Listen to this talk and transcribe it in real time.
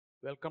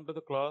Welcome to the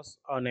class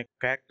on a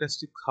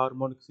characteristic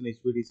harmonics in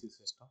HVDC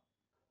system.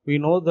 We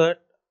know that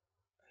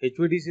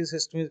HVDC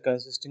system is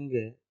consisting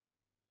of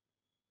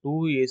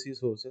two AC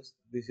sources.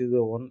 This is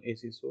the one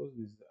AC source.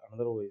 This is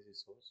another AC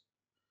source.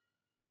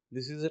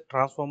 This is a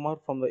transformer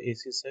from the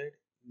AC side.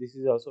 This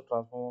is also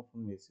transformer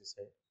from the AC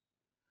side.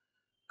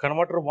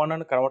 Converter 1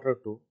 and converter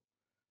 2.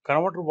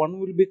 Converter 1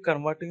 will be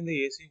converting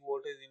the AC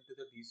voltage into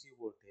the DC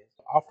voltage.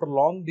 After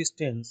long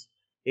distance,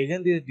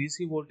 again the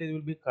DC voltage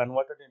will be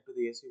converted into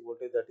the AC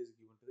voltage that is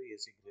given to the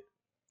AC grid.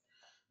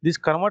 This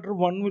converter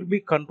 1 will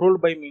be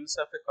controlled by means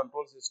of a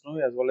control system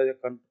as well as a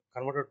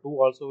converter 2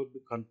 also will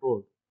be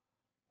controlled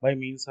by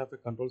means of a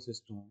control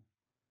system,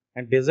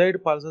 and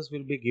desired pulses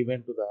will be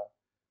given to the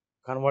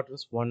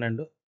converters 1 and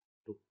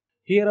 2.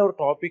 Here our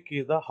topic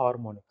is the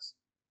harmonics.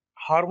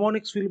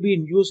 Harmonics will be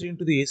induced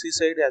into the AC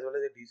side as well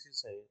as the DC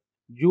side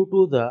due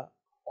to the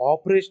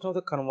operation of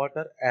the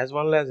converter as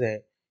well as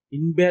a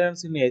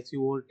imbalance in AC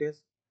voltage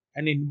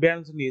and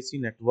imbalance in AC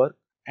network,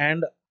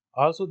 and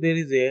also there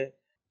is a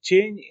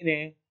change in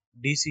a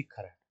DC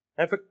current.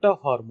 Effect of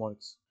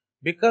harmonics.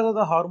 Because of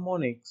the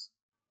harmonics,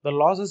 the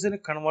losses in a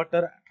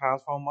converter,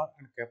 transformer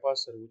and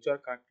capacitor which are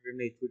connected in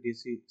the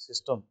HVDC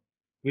system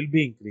will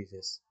be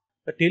increases.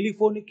 The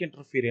telephonic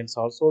interference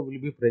also will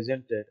be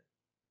presented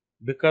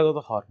because of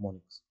the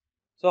harmonics.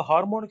 So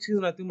harmonics is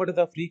nothing but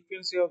the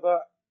frequency of the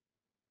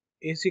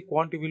AC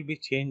quantity will be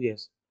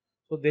changes.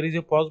 So there is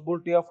a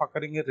possibility of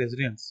occurring a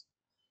resonance.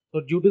 So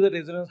due to the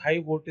resonance, high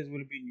voltage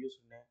will be induced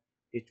in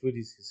a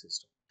HVDC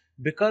system.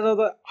 Because of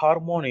the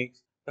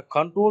harmonics, the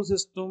control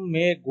system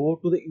may go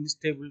to the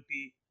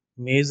instability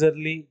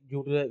majorly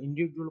due to the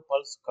individual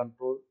pulse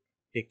control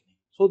technique.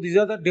 So these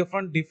are the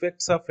different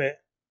defects of a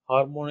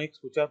harmonics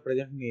which are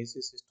present in AC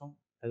system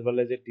as well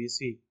as a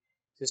DC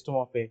system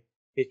of a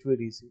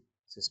HVDC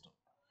system.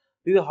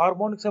 These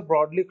harmonics are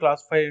broadly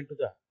classified into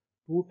the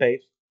two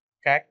types: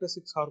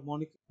 characteristics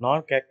harmonics,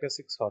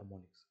 non-characteristics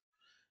harmonics.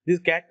 These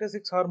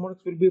characteristics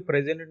harmonics will be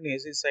present in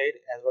AC side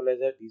as well as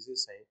a DC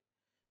side.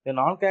 The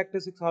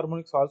non-characteristics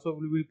harmonics also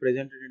will be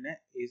presented in a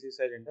AC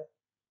side and a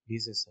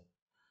DC side.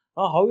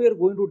 Now, how we are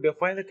going to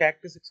define the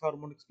characteristics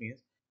harmonics means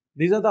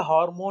these are the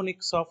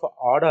harmonics of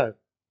order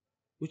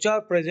which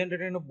are presented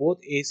in both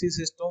AC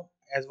system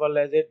as well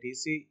as a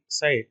DC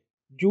side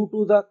due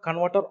to the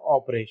converter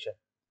operation.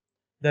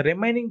 The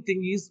remaining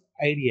thing is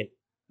ideal,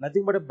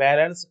 nothing but a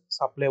balanced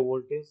supply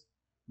voltage,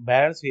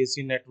 balanced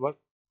AC network,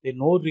 there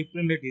no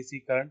ripple in the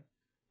DC current,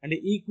 and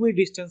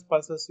equidistance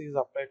pulses is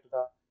applied to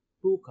the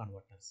two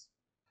converters.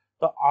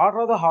 The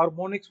order of the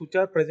harmonics which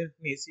are present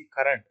in AC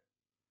current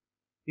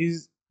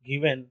is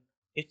given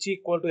H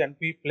equal to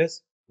NP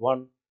plus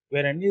 1,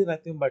 where N is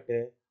nothing but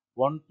a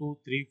 1, 2,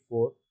 3,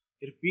 4,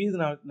 where P is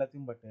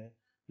nothing but a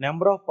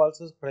number of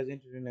pulses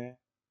present in a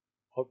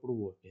output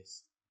voltage.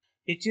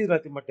 H is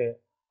nothing but a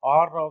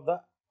order of the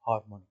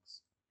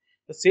harmonics.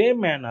 The same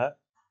manner,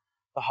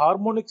 the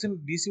harmonics in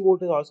DC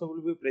voltage also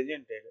will be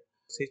presented.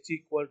 H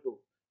equal to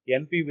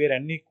NP, where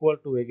N equal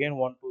to again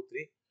 1, 2,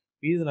 3,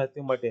 P is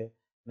nothing but a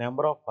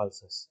number of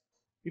pulses.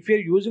 If you are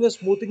using a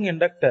smoothing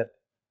inductor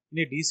in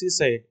a DC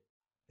side,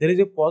 there is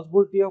a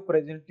possibility of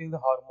presenting the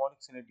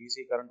harmonics in a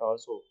DC current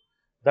also.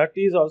 That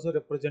is also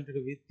represented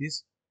with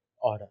this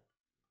order.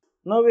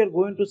 Now we are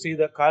going to see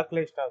the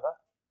calculation of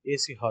the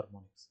AC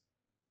harmonics.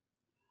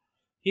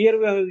 Here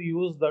we have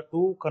used the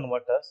two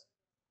converters.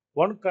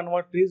 One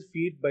converter is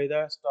fed by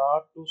the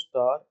star to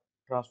star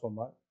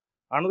transformer.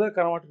 Another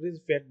converter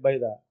is fed by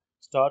the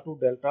star to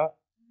delta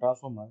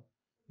transformer.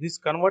 This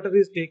converter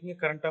is taking a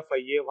current of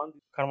IA1.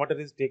 This converter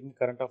is taking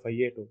current of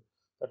IA2.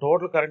 The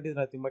total current is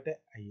nothing but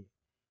IA.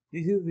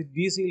 This is the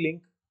DC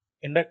link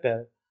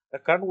inductor. The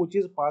current which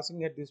is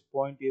passing at this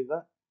point is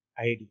the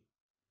ID.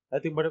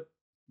 Nothing but a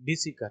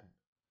DC current.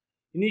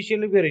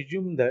 Initially, we are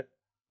assuming that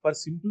for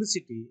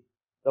simplicity,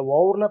 the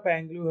overlap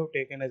angle we have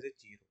taken as a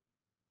 0.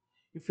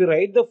 If you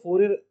write the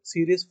Fourier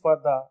series for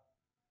the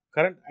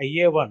current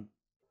IA1,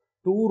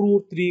 2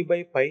 root 3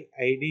 by pi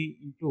ID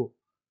into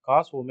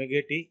cos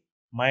omega t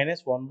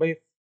minus 1 by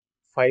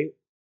 5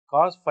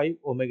 cos 5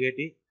 omega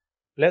t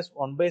plus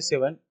 1 by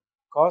 7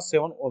 cos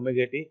 7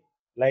 omega t,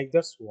 like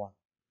that so on.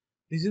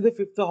 This is the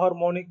fifth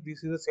harmonic,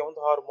 this is the seventh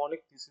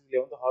harmonic, this is the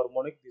 11th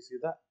harmonic, this is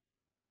the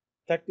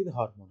 13th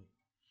harmonic.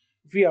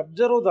 If we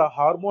observe the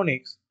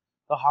harmonics,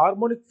 the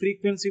harmonic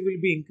frequency will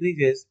be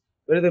increases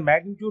where the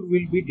magnitude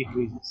will be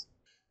decreases.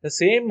 The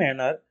same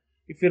manner,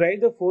 if you write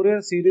the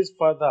Fourier series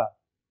for the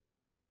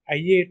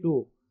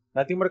IA2,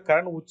 nothing but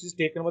current which is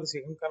taken by the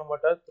second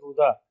converter through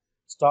the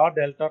star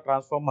delta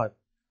transformer,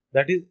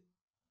 that is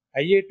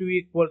IA2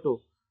 equal to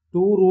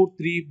 2 root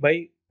 3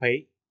 by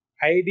pi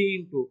ID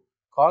into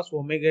cos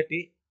omega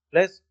t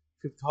plus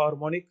 5th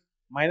harmonic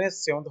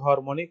minus 7th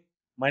harmonic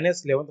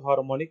minus 11th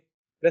harmonic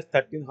plus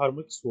 13th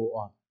harmonic, so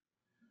on.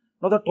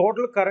 Now the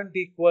total current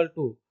equal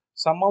to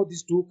sum of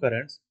these two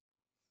currents.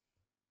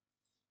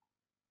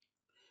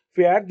 If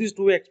we add these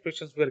two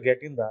expressions, we are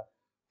getting the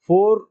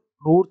 4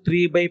 root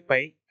 3 by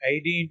pi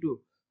ID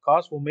into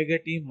cos omega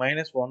t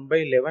minus 1 by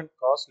 11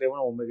 cos 11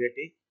 omega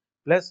t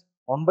plus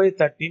 1 by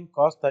 13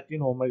 cos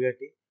 13 omega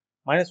t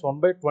minus 1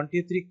 by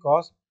 23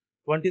 cos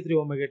 23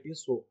 omega t,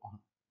 so on.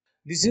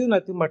 This is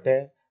nothing but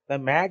the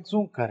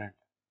maximum current.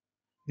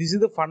 This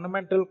is the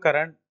fundamental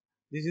current.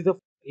 This is the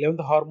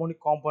 11th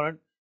harmonic component.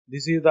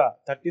 This is the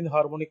 13th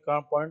harmonic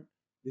component.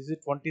 This is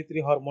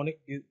 23 harmonic.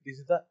 This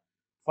is the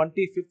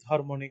 25th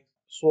harmonic,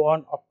 so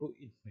on up to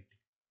infinity.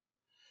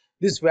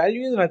 This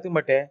value is nothing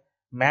but a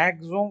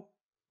maximum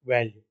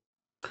value.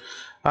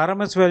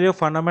 RMS value of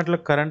fundamental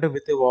current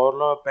with a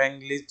overlap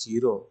angle is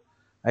 0.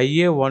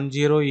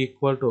 IA10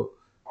 equal to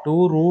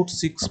 2 root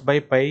 6 by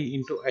pi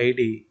into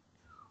ID.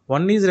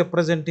 1 is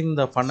representing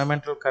the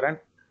fundamental current,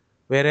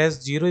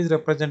 whereas 0 is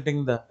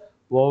representing the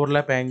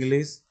overlap angle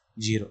is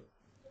 0.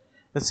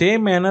 The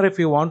same manner, if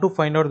you want to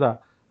find out the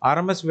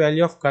RMS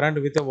value of current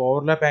with a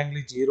overlap angle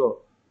is 0,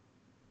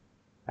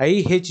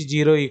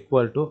 IH0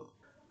 equal to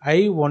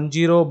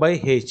I10 by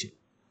H.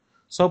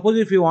 Suppose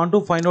if you want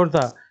to find out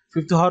the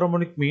fifth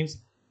harmonic means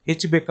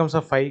H becomes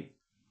a 5.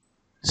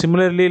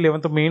 Similarly,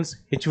 11th means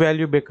H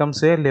value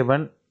becomes a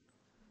 11,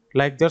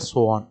 like that,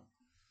 so on.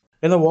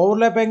 When the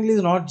overlap angle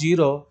is not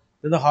 0,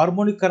 then the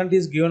harmonic current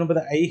is given by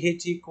the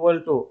IH equal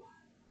to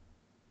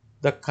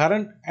the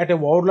current at a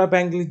overlap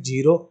angle is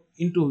 0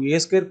 into A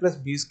square plus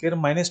B square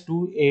minus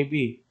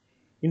 2AB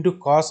into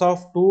cos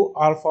of 2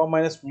 alpha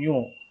minus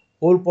mu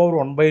whole power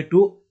 1 by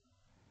 2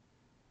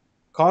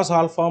 cos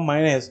alpha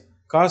minus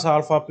cos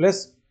alpha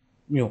plus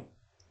mu,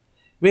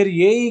 where A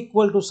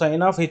equal to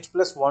sin of h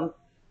plus 1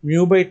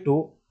 mu by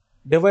 2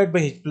 divided by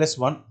h plus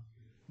 1,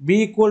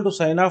 B equal to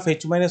sin of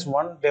h minus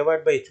 1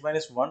 divided by h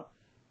minus 1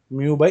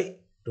 mu by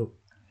 2,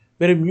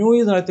 where mu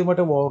is nothing but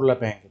an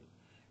overlap angle.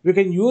 We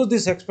can use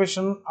this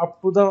expression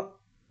up to the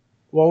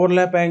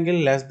overlap angle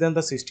less than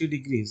the 60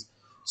 degrees.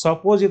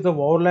 Suppose if the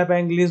overlap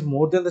angle is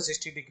more than the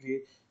 60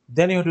 degrees,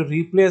 then you have to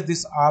replace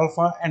this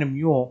alpha and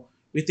mu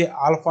with a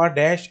alpha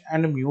dash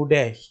and mu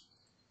dash,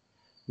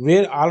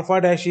 where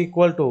alpha dash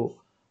equal to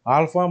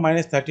alpha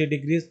minus 30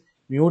 degrees,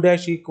 mu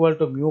dash equal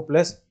to mu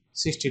plus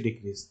 60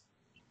 degrees.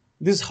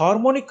 This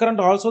harmonic current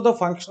also the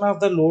function of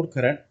the load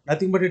current,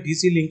 nothing but a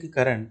DC link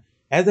current.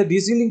 As the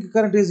DC link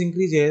current is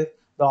increases,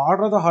 the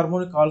order of the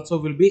harmonic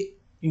also will be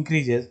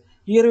increases.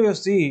 Here you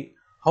see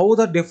how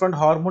the different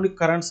harmonic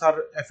currents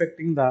are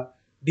affecting the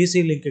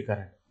DC link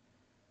current.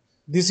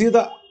 This is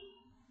the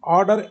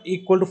order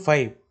equal to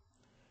 5.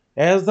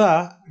 As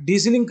the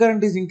DC link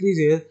current is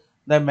increases,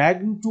 the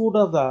magnitude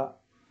of the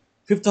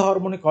fifth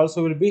harmonic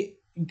also will be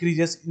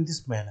increases in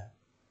this manner.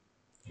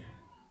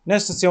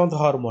 Next, seventh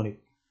harmonic.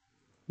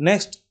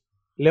 Next,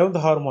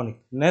 11th harmonic.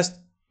 Next,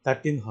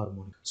 13th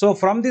harmonic. So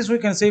from this we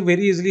can say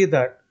very easily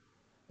that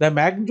the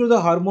magnitude of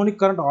the harmonic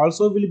current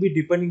also will be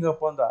depending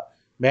upon the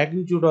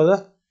magnitude of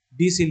the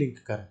DC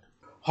link current.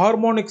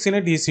 Harmonics in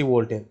a DC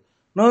voltage.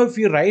 Now if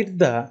you write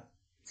the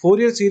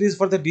Fourier series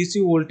for the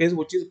DC voltage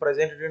which is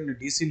presented in a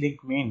DC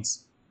link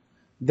means,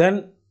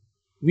 then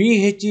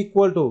VH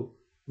equal to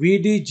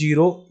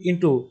VD0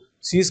 into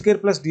C square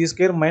plus D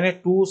square minus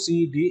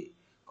 2CD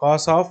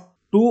cos of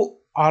 2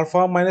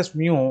 alpha minus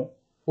mu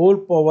whole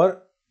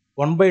power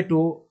 1 by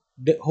 2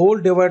 whole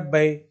divided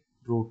by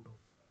root 2.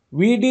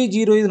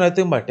 VD0 is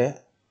nothing but a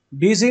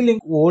DC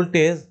link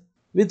voltage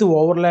with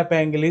overlap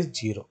angle is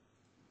 0.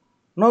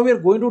 Now we are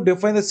going to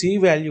define the C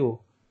value.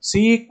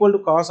 C equal to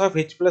cos of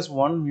h plus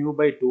 1 mu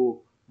by 2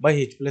 by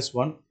h plus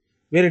 1,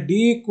 where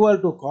D equal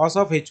to cos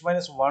of h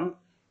minus 1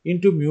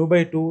 into mu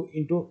by 2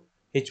 into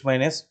h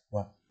minus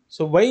 1.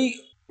 So why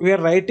we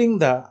are writing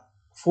the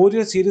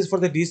Fourier series for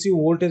the DC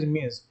voltage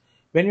means,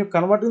 when you are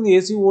converting the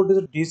AC voltage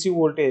to DC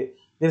voltage,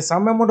 there is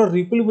some amount of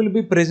ripple will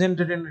be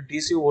presented in the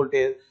DC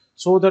voltage,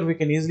 so that we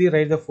can easily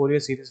write the Fourier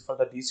series for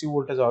the DC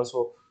voltage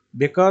also,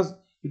 because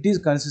it is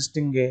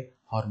consisting a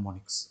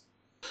harmonics.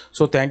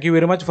 So thank you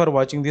very much for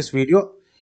watching this video.